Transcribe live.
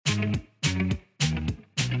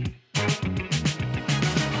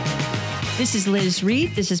This is Liz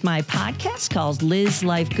Reed. This is my podcast called Liz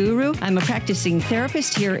Life Guru. I'm a practicing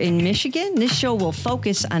therapist here in Michigan. This show will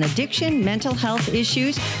focus on addiction, mental health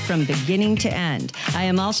issues from beginning to end. I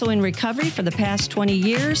am also in recovery for the past 20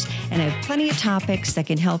 years and have plenty of topics that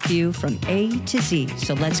can help you from A to Z.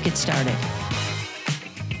 So let's get started.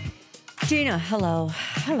 Gina, hello.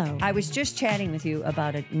 Hello. I was just chatting with you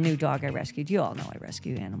about a new dog I rescued. You all know I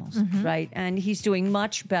rescue animals, right? And he's doing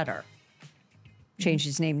much better. Changed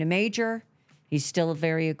his name to Major. He's still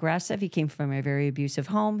very aggressive. He came from a very abusive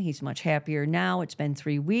home. He's much happier now. It's been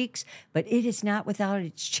 3 weeks, but it is not without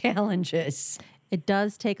its challenges. It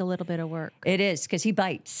does take a little bit of work. It is, because he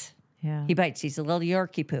bites. Yeah. He bites. He's a little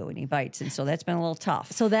Yorkie poo, and he bites, and so that's been a little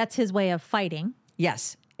tough. So that's his way of fighting.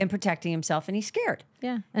 Yes, and protecting himself, and he's scared.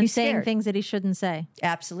 Yeah. And He's saying scared. things that he shouldn't say.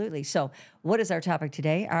 Absolutely. So what is our topic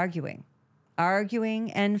today? Arguing.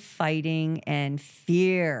 Arguing and fighting and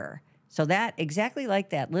fear. So that, exactly like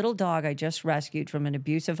that little dog I just rescued from an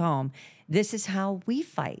abusive home, this is how we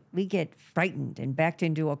fight. We get frightened and backed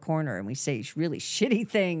into a corner, and we say really shitty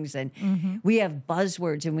things, and we have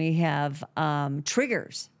buzzwords, and we have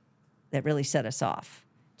triggers that really set us off.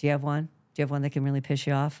 Do you have one? Do you have one that can really piss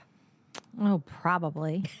you off? Oh,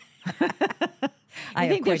 probably. I I think have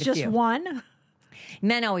quite there's a just few. one.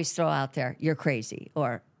 Men always throw out there, you're crazy,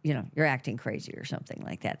 or, you're acting crazy or something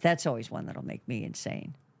like that. That's always one that'll make me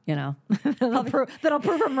insane, That'll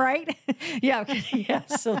prove him right. Yeah, okay,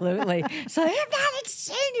 absolutely. So you're not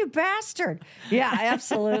insane, you bastard. Yeah,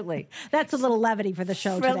 absolutely. That's a little levity for the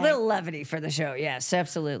show A today. little levity for the show, yes,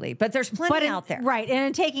 absolutely. But there's plenty out there. Right. And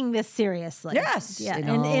in taking this seriously. Yes, Yeah. in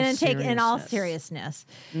In all all seriousness.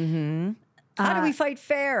 How do we fight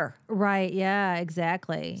fair? Right. Yeah,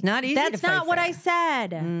 exactly. It's not easy That's to fight not what fair. I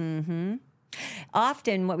said.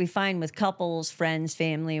 Often what we find with couples, friends,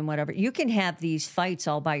 family, and whatever, you can have these fights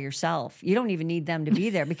all by yourself. You don't even need them to be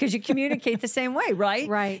there because you communicate the same way, right?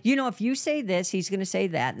 Right. If you say this, he's going to say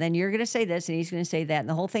that, and then you're going to say this, and he's going to say that, and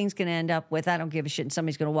the whole thing's going to end up with, I don't give a shit, and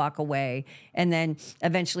somebody's going to walk away, and then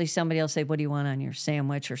eventually somebody will say, what do you want on your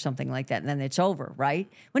sandwich, or something like that, and then it's over,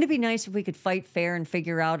 right? Wouldn't it be nice if we could fight fair and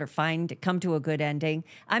figure out or come to a good ending?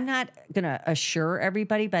 I'm not going to assure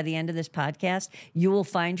everybody by the end of this podcast, you will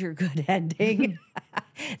find your good ending.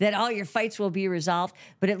 That all your fights will be resolved,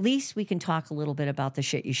 but at least we can talk a little bit about the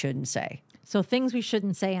shit you shouldn't say. So things we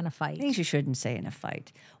shouldn't say in a fight. Things you shouldn't say in a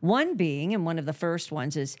fight. One being, and one of the first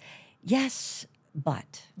ones is, yes,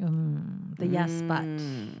 but. The yes, but.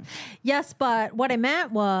 Yes, but what I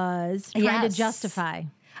meant was trying Yes. to justify.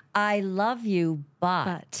 I love you,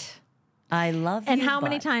 but. I love you, And how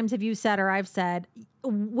many but. times have you said, or I've said,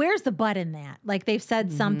 where's the but in that? Like they've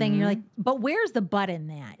said something, and you're like, but where's the but in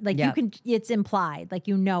that? Like Yep. it's implied, like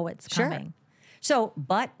it's Sure. coming. So,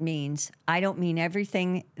 but means I don't mean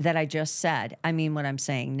everything that I just said. I mean what I'm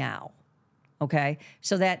saying now. Okay?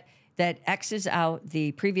 So that X's out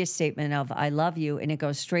the previous statement of I love you, and it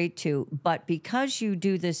goes straight to, but because you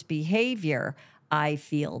do this behavior, I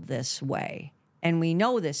feel this way. And we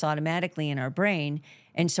know this automatically in our brain.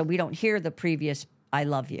 And so we don't hear the previous I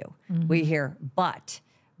love you. We hear but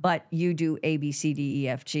you do A, B, C, D, E,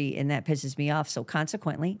 F, G, and that pisses me off. So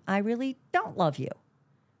consequently, I really don't love you.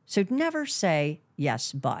 So never say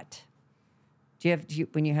yes, but.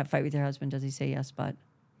 When you have a fight with your husband, does he say yes, but?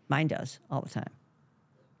 Mine does all the time.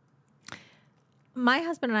 My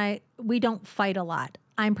husband and I, we don't fight a lot.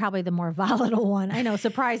 I'm probably the more volatile one. I know,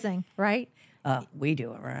 surprising, right? We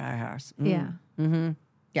do it around our house. Yeah.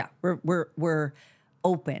 Yeah, we're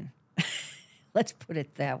open. Let's put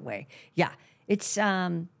it that way. Yeah, it's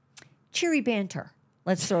cheery banter.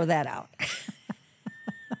 Let's throw that out.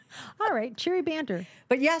 All right, cheery banter.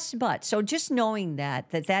 But yes, but. So just knowing that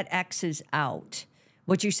X is out,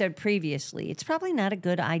 what you said previously, it's probably not a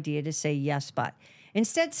good idea to say yes, but.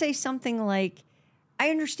 Instead, say something like, I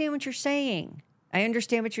understand what you're saying. I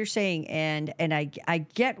understand what you're saying, and I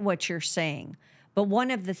get what you're saying. But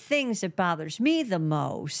one of the things that bothers me the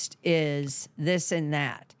most is this and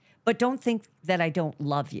that. But don't think that I don't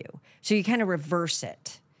love you. So you kind of reverse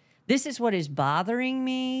it. This is what is bothering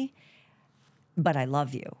me, but I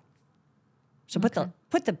love you. So put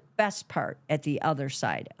the best part at the other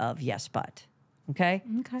side of yes, but. Okay?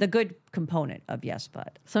 Okay. The good component of yes,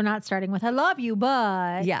 but. So not starting with I love you,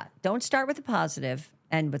 but. Yeah. Don't start with the positive,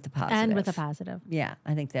 end with the positive. End with a positive. Yeah,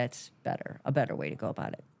 I think that's a better way to go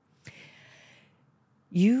about it.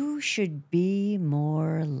 You should be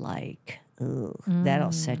more like,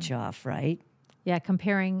 that'll set you off, right? Yeah,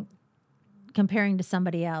 comparing to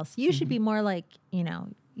somebody else. You should be more like,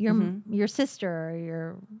 your sister or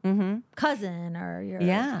your cousin or your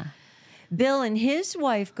Yeah. Bill and his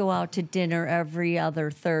wife go out to dinner every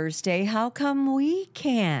other Thursday. How come we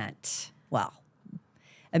can't? well,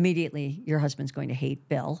 immediately your husband's going to hate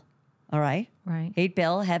Bill. All right? Right. Hate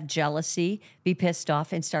Bill, have jealousy, be pissed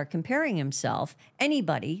off, and start comparing himself.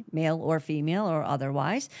 Anybody, male or female or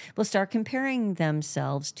otherwise, will start comparing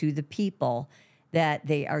themselves to the people that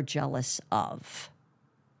they are jealous of.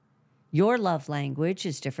 Your love language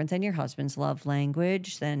is different than your husband's love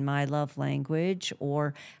language, than my love language,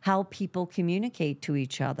 or how people communicate to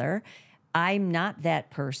each other. I'm not that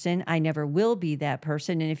person. I never will be that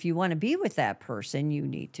person. And if you want to be with that person, you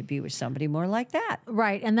need to be with somebody more like that.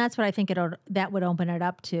 Right. And that's what I think that would open it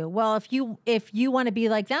up to. Well, if you want to be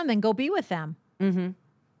like them, then go be with them. Mm-hmm. And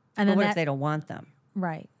But then what if they don't want them?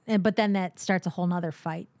 right. But then that starts a whole nother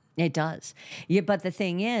fight. It does. Yeah, but the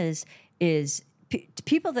thing is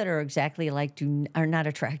people that are exactly alike are not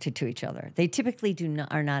attracted to each other. They typically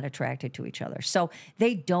are not attracted to each other. So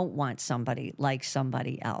they don't want somebody like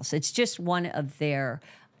somebody else. It's just one of their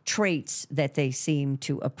traits that they seem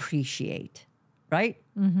to appreciate, right?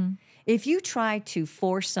 Mm-hmm. If you try to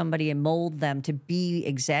force somebody and mold them to be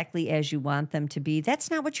exactly as you want them to be,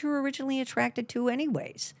 that's not what you were originally attracted to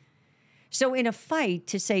anyways. So in a fight,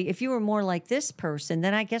 to say, if you were more like this person,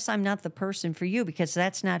 then I guess I'm not the person for you because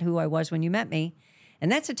that's not who I was when you met me. And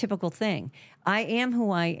that's a typical thing. I am who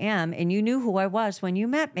I am, and you knew who I was when you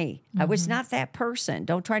met me. Mm-hmm. I was not that person.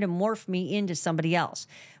 Don't try to morph me into somebody else.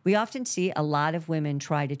 We often see a lot of women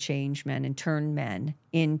try to change men and turn men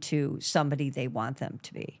into somebody they want them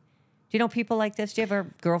to be. Do you know people like this? Do you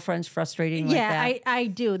have girlfriends frustrating like that? Yeah, I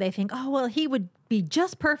do. They think, oh, well, he would be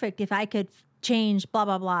just perfect if I could change, blah,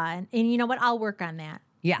 blah, blah. And you know what? I'll work on that.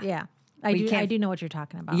 Yeah. Yeah. I do know what you're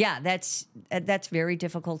talking about. Yeah, that's very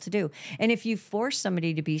difficult to do. And if you force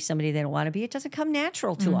somebody to be somebody they don't want to be, it doesn't come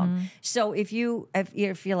natural to them. So if you're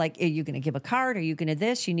like, are you going to give a card? Are you going to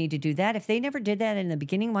this? You need to do that. If they never did that in the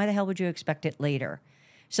beginning, why the hell would you expect it later?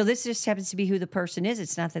 So this just happens to be who the person is.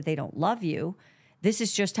 It's not that they don't love you. This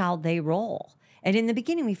is just how they roll. And in the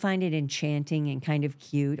beginning, we find it enchanting and kind of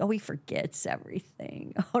cute. Oh, he forgets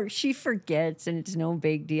everything. Or she forgets and it's no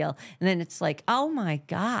big deal. And then it's like, oh my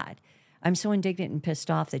God, I'm so indignant and pissed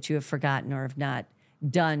off that you have forgotten or have not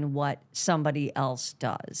done what somebody else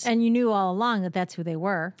does. And you knew all along that that's who they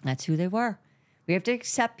were. That's who they were. We have to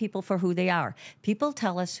accept people for who they are. People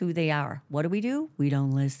tell us who they are. What do? We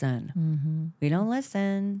don't listen. Mm-hmm. We don't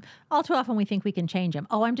listen. All too often we think we can change them.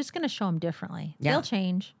 Oh, I'm just going to show them differently. Yeah. They'll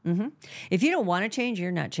change. Mm-hmm. If you don't want to change,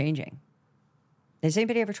 you're not changing. Has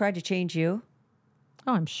anybody ever tried to change you?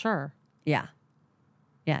 Oh, I'm sure. Yeah.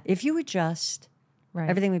 Yeah. If you adjust, right,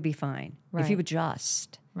 everything would be fine. Right. If you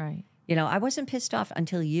adjust. Right. You know, I wasn't pissed off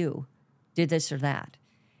until you did this or that.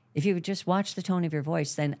 If you would just watch the tone of your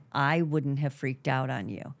voice, then I wouldn't have freaked out on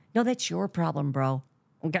you. No, that's your problem, bro.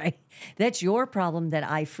 Okay? That's your problem that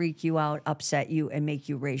I freak you out, upset you, and make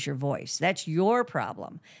you raise your voice. That's your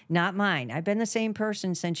problem, not mine. I've been the same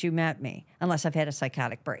person since you met me, unless I've had a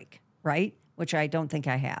psychotic break, right? Which I don't think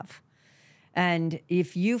I have. And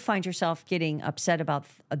if you find yourself getting upset about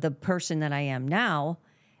the person that I am now,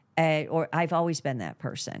 or I've always been that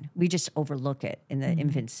person. We just overlook it in the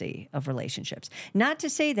infancy of relationships. Not to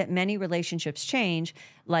say that many relationships change,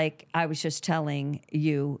 like I was just telling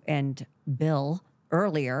you and Bill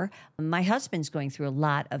earlier. My husband's going through a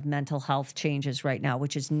lot of mental health changes right now,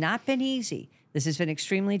 which has not been easy. This has been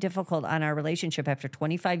extremely difficult on our relationship after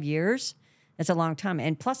 25 years. That's a long time.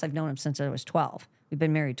 And plus, I've known him since I was 12. We've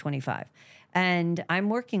been married 25. And I'm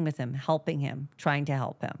working with him, helping him, trying to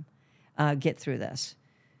help him get through this.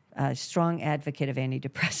 Strong advocate of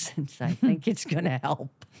antidepressants. I think it's going to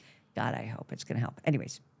help. God, I hope it's going to help.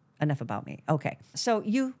 Anyways, enough about me. Okay. So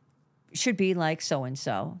you should be like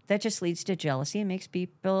so-and-so. That just leads to jealousy and makes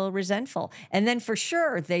people resentful. And then for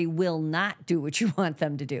sure, they will not do what you want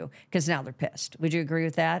them to do because now they're pissed. Would you agree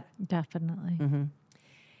with that? Definitely. Mm-hmm.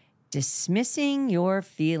 Dismissing your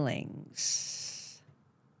feelings.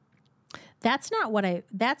 That's not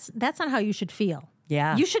not how you should feel.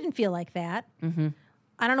 Yeah. You shouldn't feel like that. Mm-hmm.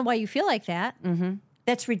 I don't know why you feel like that. Mm-hmm.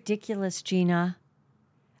 That's ridiculous, Gina.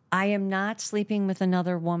 I am not sleeping with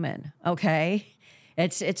another woman, okay?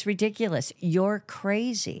 It's ridiculous. You're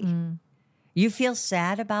crazy. You feel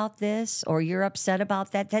sad about this or you're upset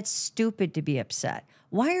about that. That's stupid to be upset.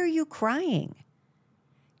 Why are you crying?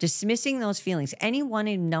 Dismissing those feelings. Any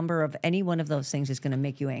number of any one of those things is going to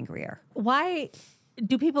make you angrier. Why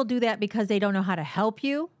do people do that? Because they don't know how to help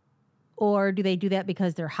you? Or do they do that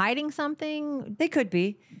because they're hiding something? They could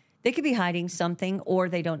be. They could be hiding something, or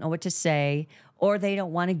they don't know what to say, or they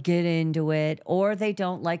don't want to get into it, or they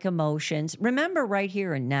don't like emotions. Remember, right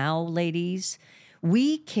here and now, ladies,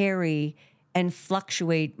 we carry and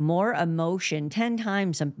fluctuate more emotion 10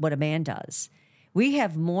 times what a man does. We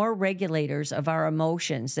have more regulators of our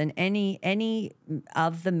emotions than any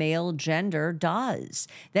of the male gender does.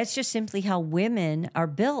 That's just simply how women are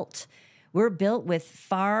built. We're built with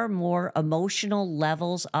far more emotional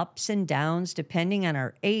levels, ups and downs, depending on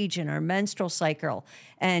our age and our menstrual cycle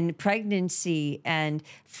and pregnancy and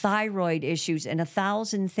thyroid issues and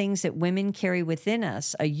 1,000 things that women carry within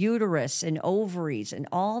us, a uterus and ovaries. And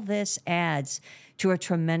all this adds to a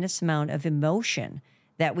tremendous amount of emotion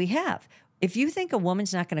that we have. If you think a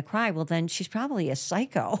woman's not going to cry, well, then she's probably a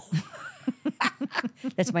psycho.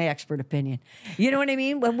 That's my expert opinion. You know what I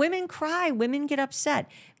mean? When women cry, women get upset.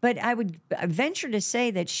 But I would venture to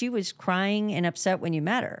say that she was crying and upset when you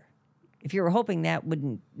met her. If you were hoping that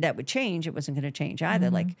would change, it wasn't going to change either.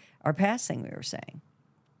 Mm-hmm. Like our past thing we were saying.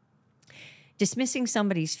 Dismissing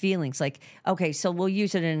somebody's feelings, like, okay, so we'll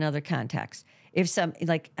use it in another context. If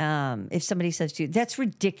somebody says to you, "That's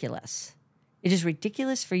ridiculous." It is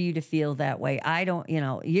ridiculous for you to feel that way. I don't,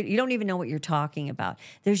 you don't even know what you're talking about.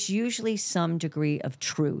 There's usually some degree of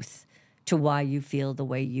truth to why you feel the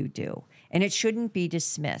way you do. And it shouldn't be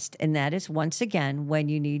dismissed. And that is, once again, when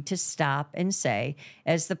you need to stop and say,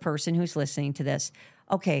 as the person who's listening to this,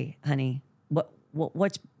 okay, honey,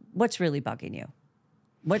 what's really bugging you?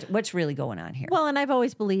 What's really going on here? Well, and I've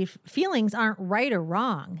always believed feelings aren't right or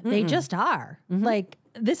wrong. They just are. Mm-hmm. Like,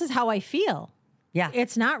 this is how I feel. Yeah.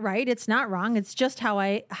 It's not right. It's not wrong. It's just how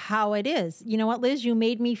it is. You know what, Liz? You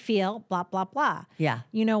made me feel blah, blah, blah. Yeah.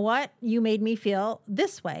 You know what? You made me feel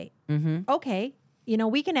this way. Mm-hmm. Okay.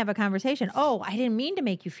 We can have a conversation. Oh, I didn't mean to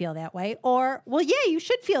make you feel that way. Or, well, yeah, you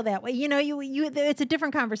should feel that way. It's a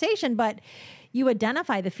different conversation, but you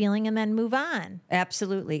identify the feeling and then move on.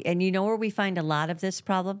 Absolutely. And you know where we find a lot of this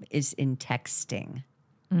problem is in texting.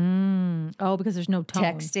 Oh, because there's no tone.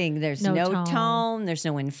 Texting, there's no tone, there's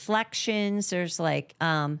no inflections, there's like,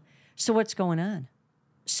 so what's going on?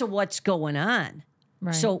 So what's going on?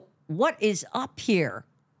 Right. So what is up here?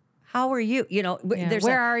 How are you? There's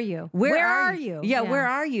where are you? Where are you? Yeah, where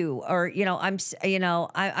are you? Or I'm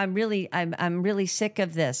really sick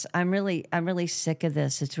of this. I'm really sick of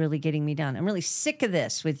this. It's really getting me down. I'm really sick of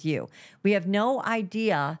this with you. We have no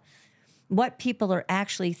idea what people are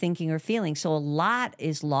actually thinking or feeling. So a lot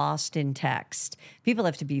is lost in text. People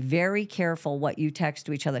have to be very careful what you text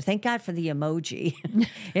to each other. Thank God for the emoji.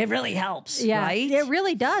 It really helps, right? It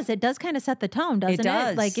really does. It does kind of set the tone, doesn't it? It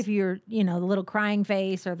does. Like if you're, the little crying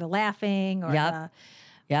face or the laughing or the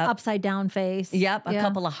upside down face. Yep, a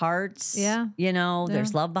couple of hearts. Yeah.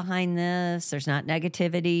 There's love behind this. There's not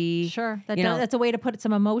negativity. Sure. That's a way to put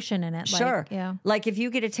some emotion in it. Sure. Yeah. Like if you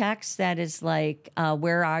get a text that is like,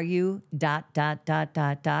 where are you, ... What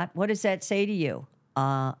does that say to you?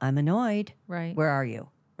 I'm annoyed. Right. Where are you?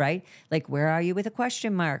 Right? Like, where are you with a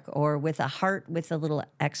question mark or with a heart with a little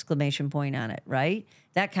exclamation point on it, right?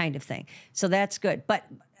 That kind of thing. So that's good. But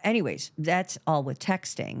anyways, that's all with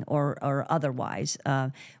texting or otherwise,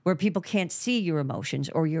 where people can't see your emotions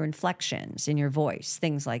or your inflections in your voice,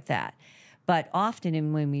 things like that. But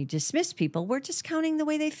often when we dismiss people, we're discounting the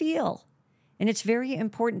way they feel. And it's very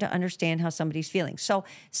important to understand how somebody's feeling. So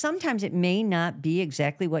sometimes it may not be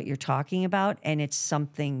exactly what you're talking about, and it's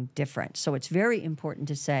something different. So it's very important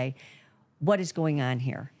to say, what is going on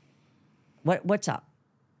here? What's up?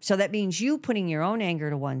 So that means you putting your own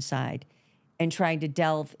anger to one side and trying to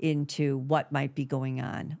delve into what might be going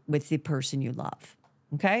on with the person you love.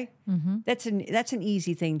 Okay? Mm-hmm. That's an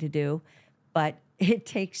easy thing to do, but it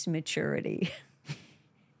takes maturity.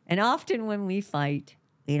 And often when we fight,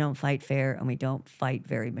 we don't fight fair and we don't fight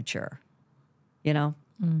very mature.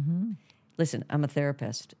 Mm-hmm. Listen, I'm a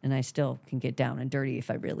therapist and I still can get down and dirty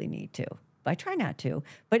if I really need to. But I try not to.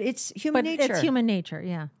 But it's human nature. It's human nature,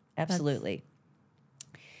 yeah. Absolutely.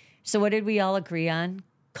 So what did we all agree on?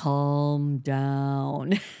 Calm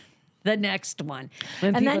down. The next one.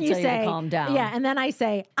 When and people then you tell say, you to calm down. Yeah, and then I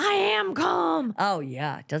say, I am calm. Oh,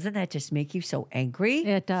 yeah. Doesn't that just make you so angry?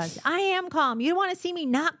 It does. I am calm. You want to see me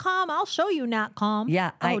not calm? I'll show you not calm.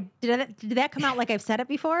 Yeah. Did that come out like I've said it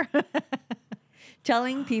before?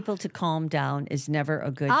 Telling people to calm down is never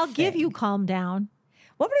a good I'll thing. give you calm down.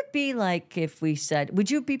 What would it be like if we said, would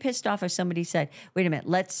you be pissed off if somebody said, wait a minute,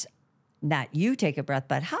 let's not you take a breath,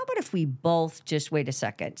 but how about if we both just wait a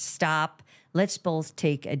second, stop, let's both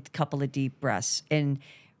take a couple of deep breaths and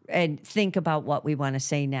think about what we want to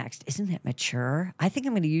say next. Isn't that mature? I think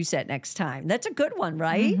I'm going to use that next time. That's a good one,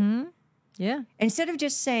 right? Mm-hmm. Yeah. Instead of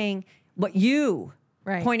just saying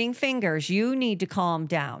pointing fingers, you need to calm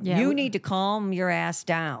down. Yeah, you need to calm your ass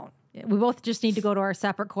down. We both just need to go to our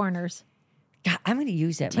separate corners. God, I'm going to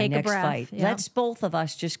use that Take my a next breath, fight. yeah. Let's both of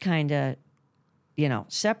us just kind of,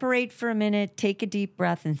 separate for a minute, take a deep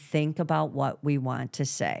breath, and think about what we want to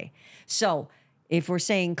say. So If we're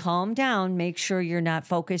saying calm down, make sure you're not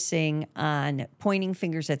focusing on pointing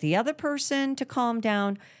fingers at the other person to calm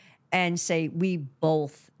down, and say we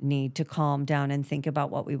both need to calm down and think about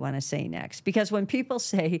what we want to say next. Because when people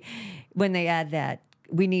say, when they add that,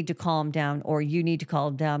 we need to calm down, or you need to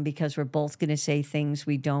calm down because we're both going to say things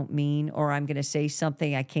we don't mean, or I'm going to say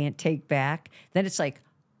something I can't take back, then it's like,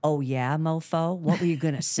 oh yeah, mofo, what were you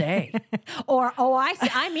going to say? Or,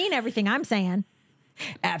 I mean everything I'm saying.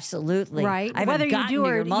 Absolutely. Right. I haven't gotten to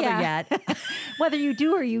your mother yet. Whether you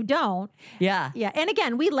do or you don't. Yeah. Yeah. And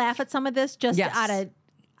again, we laugh at some of this just Yes. out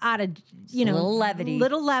of little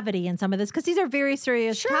levity in some of this, because these are very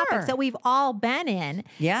serious Sure. topics that we've all been in.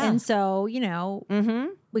 Yeah. And so,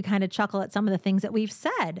 we kind of chuckle at some of the things that we've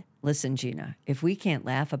said. Listen, Gina, if we can't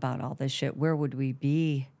laugh about all this shit, where would we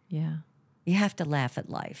be? Yeah. You have to laugh at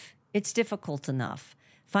life. It's difficult enough.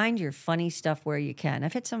 Find your funny stuff where you can.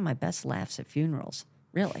 I've had some of my best laughs at funerals,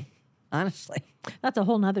 really, honestly. That's a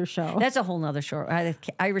whole nother show. That's a whole nother show. I have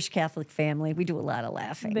an Irish Catholic family. We do a lot of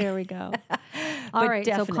laughing. There we go. All But right.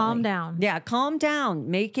 So calm definitely. down. Yeah, calm down.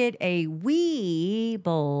 Make it a we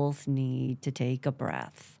both need to take a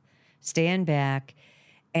breath. Stand back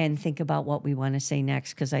and think about what we want to say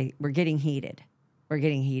next, because we're getting heated. We're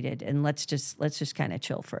getting heated, and let's just kind of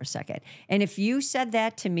chill for a second. And if you said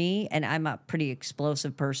that to me, and I'm a pretty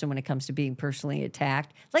explosive person when it comes to being personally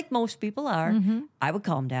attacked, like most people are, I would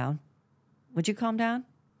calm down. Would you calm down?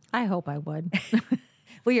 I hope I would.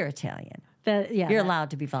 Well, you're Italian. You're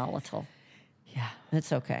allowed to be volatile. Yeah.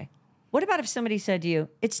 That's okay. What about if somebody said to you,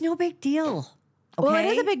 "It's no big deal"? Okay? Well, it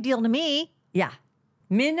is a big deal to me. Yeah.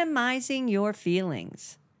 Minimizing your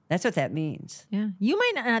feelings. That's what that means. Yeah. You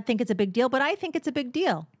might not think it's a big deal, but I think it's a big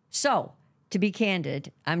deal. So, to be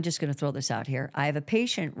candid, I'm just going to throw this out here. I have a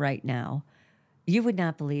patient right now. You would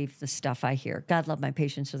not believe the stuff I hear. God love my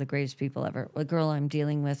patients, are the greatest people ever. A girl I'm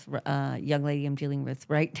dealing with, young lady I'm dealing with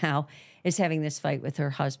right now, is having this fight with her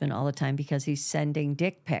husband all the time because he's sending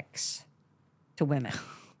dick pics to women.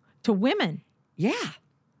 To women. Yeah,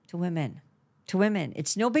 to women. To women.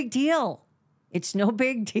 It's no big deal. It's no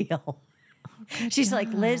big deal. She's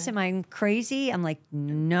like, "Liz, am I crazy?" I'm like,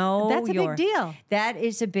 "No, That's a big deal. That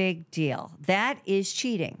is a big deal. That is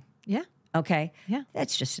cheating." Yeah. Okay. Yeah.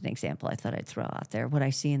 That's just an example I thought I'd throw out there. What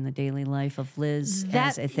I see in the daily life of Liz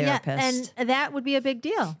as a therapist. And that would be a big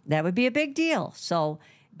deal. That would be a big deal. So,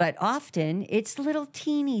 but often it's little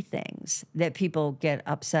teeny things that people get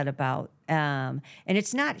upset about. And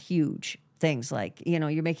it's not huge things like,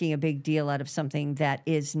 you're making a big deal out of something that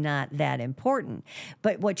is not that important.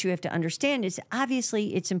 But what you have to understand is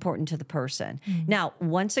obviously it's important to the person. Now,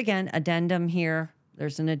 once again, addendum here.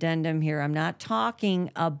 There's an addendum here. I'm not talking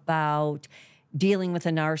about dealing with a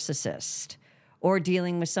narcissist or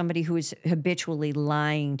dealing with somebody who is habitually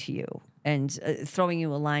lying to you and throwing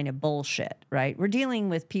you a line of bullshit, right? We're dealing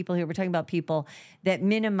with people here. We're talking about people that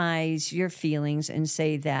minimize your feelings and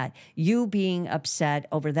say that you being upset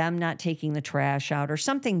over them not taking the trash out or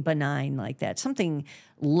something benign like that, something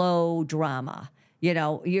low drama.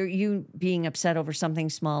 You being upset over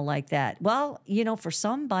something small like that. Well, for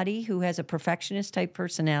somebody who has a perfectionist type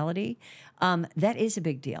personality, that is a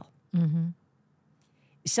big deal. Mm-hmm.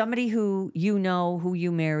 Somebody who who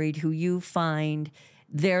you married, who you find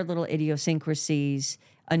their little idiosyncrasies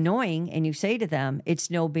annoying, and you say to them,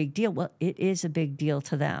 "It's no big deal." Well, it is a big deal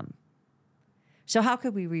to them. So how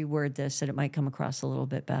could we reword this so that it might come across a little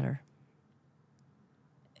bit better?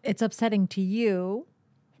 It's upsetting to you.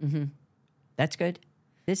 Mm-hmm. That's good.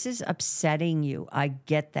 This is upsetting you. I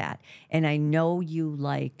get that. And I know you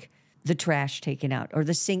like the trash taken out or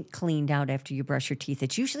the sink cleaned out after you brush your teeth.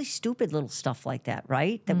 It's usually stupid little stuff like that,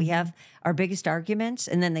 right? That we have our biggest arguments,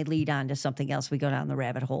 and then they lead on to something else. We go down the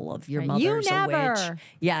rabbit hole of your mother's a witch.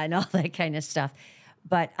 Yeah, and all that kind of stuff.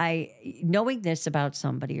 But knowing this about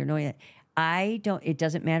somebody or knowing that, it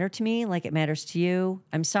doesn't matter to me like it matters to you.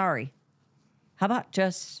 I'm sorry. How about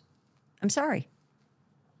I'm sorry.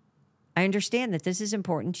 I understand that this is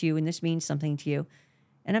important to you and this means something to you,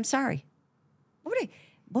 and I'm sorry.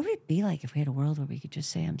 What would it be like if we had a world where we could just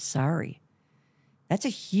say, "I'm sorry"? That's a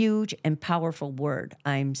huge and powerful word.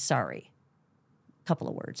 I'm sorry. A couple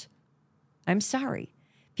of words. I'm sorry.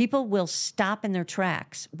 People will stop in their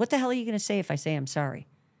tracks. What the hell are you going to say if I say I'm sorry?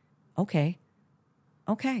 Okay.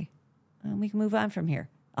 We can move on from here.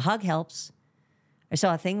 A hug helps. I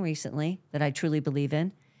saw a thing recently that I truly believe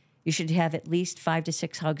in. You should have at least 5 to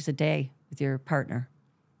 6 hugs a day with your partner,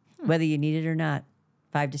 whether you need it or not.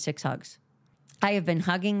 5 to 6 hugs. I have been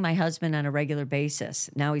hugging my husband on a regular basis.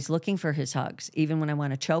 Now he's looking for his hugs. Even when I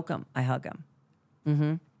want to choke him, I hug him.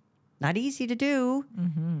 Mm-hmm. Not easy to do,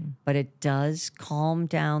 but it does calm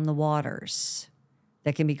down the waters.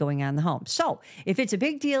 that can be going on in the home. So if it's a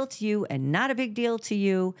big deal to you and not a big deal to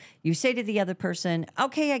you, you say to the other person,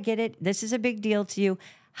 okay, I get it. This is a big deal to you.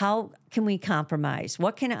 How can we compromise?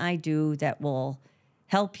 What can I do that will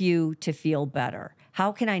help you to feel better?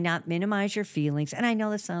 How can I not minimize your feelings? And I know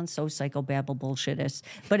this sounds so psychobabble bullshitist,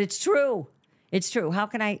 but it's true. It's true. How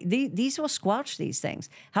can I, these will squelch these things.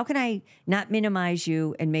 How can I not minimize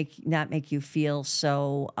you and not make you feel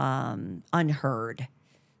so unheard?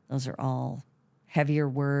 Those are all heavier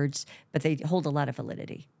words, but they hold a lot of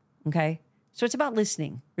validity. Okay? So it's about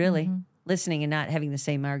listening, really. Listening and not having the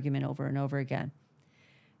same argument over and over again.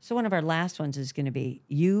 So one of our last ones is going to be,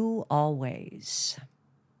 you always.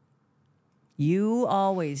 You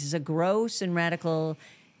always is a gross and radical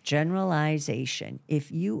generalization.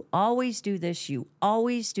 If you always do this, you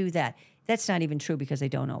always do that. That's not even true because they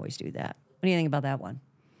don't always do that. What do you think about that one?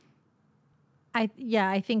 I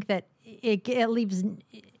think that it leaves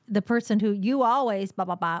the person who you always blah,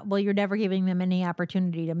 blah, blah. Well, you're never giving them any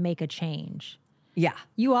opportunity to make a change. Yeah.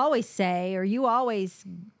 You always say, or you always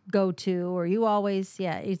go to, or you always,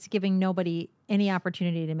 it's giving nobody any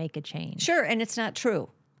opportunity to make a change. Sure. And it's not true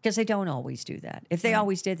because they don't always do that. If they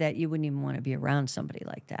always did that, you wouldn't even want to be around somebody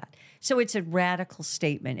like that. So it's a radical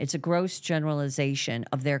statement. It's a gross generalization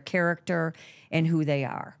of their character and who they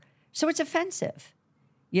are. So it's offensive.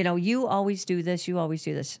 You know, you always do this, you always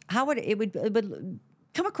do this. It would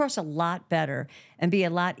come across a lot better and be a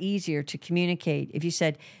lot easier to communicate if you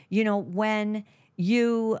said, you know, when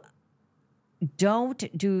you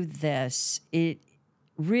don't do this, it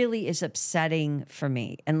really is upsetting for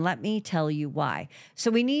me. And let me tell you why.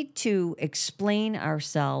 So we need to explain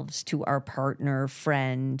ourselves to our partner,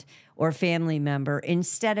 friend, or family member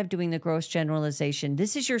instead of doing the gross generalization.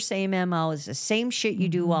 This is your same MO. It's the same shit you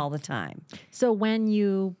do all the time. So when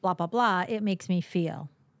you blah, blah, blah, it makes me feel.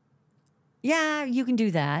 Yeah, you can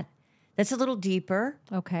do that. That's a little deeper.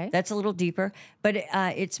 Okay. That's a little deeper. But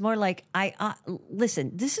it's more like,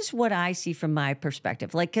 listen, this is what I see from my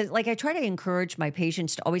perspective. Like I try to encourage my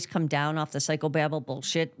patients to always come down off the psychobabble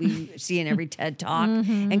bullshit we see in every TED Talk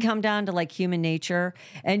and come down to like human nature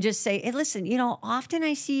and just say, hey, listen, you know, often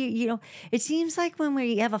I see, you know, it seems like when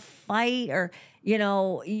we have a fight or, you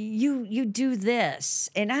know, you do this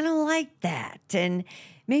and I don't like that. And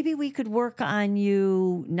maybe we could work on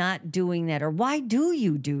you not doing that. Or why do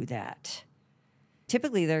you do that?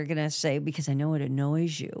 Typically, they're going to say, because I know it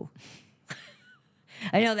annoys you.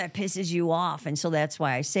 I know that pisses you off, and so that's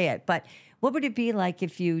why I say it. But what would it be like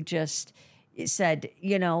if you just said,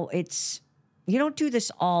 you know, you don't do this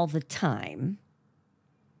all the time,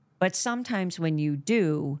 but sometimes when you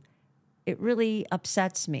do, it really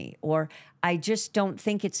upsets me, or I just don't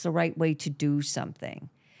think it's the right way to do something.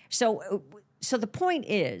 So the point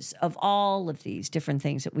is, of all of these different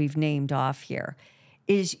things that we've named off here,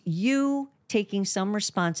 is you taking some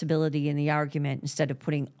responsibility in the argument instead of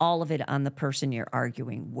putting all of it on the person you're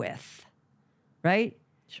arguing with, right?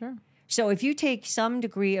 Sure. So if you take some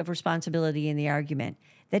degree of responsibility in the argument,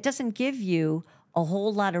 that doesn't give you a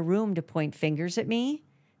whole lot of room to point fingers at me,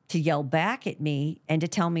 to yell back at me, and to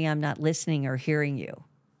tell me I'm not listening or hearing you.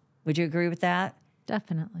 Would you agree with that?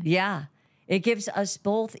 Definitely. Yeah. It gives us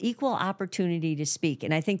both equal opportunity to speak.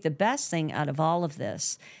 And I think the best thing out of all of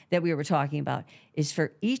this that we were talking about is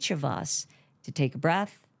for each of us to take a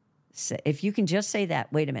breath. If you can just say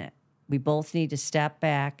that, wait a minute, we both need to step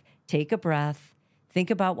back, take a breath,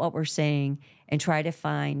 think about what we're saying, and try to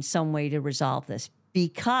find some way to resolve this.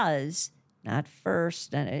 Because, not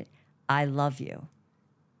first, I love you,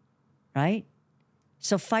 right?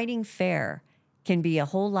 So fighting fair can be a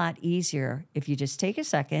whole lot easier if you just take a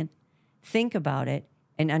second, think about it,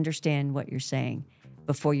 and understand what you're saying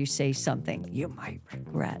before you say something you might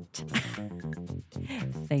regret.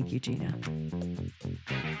 Thank you, Gina.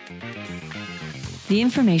 The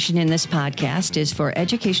information in this podcast is for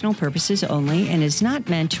educational purposes only and is not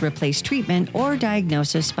meant to replace treatment or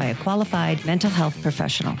diagnosis by a qualified mental health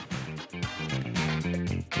professional.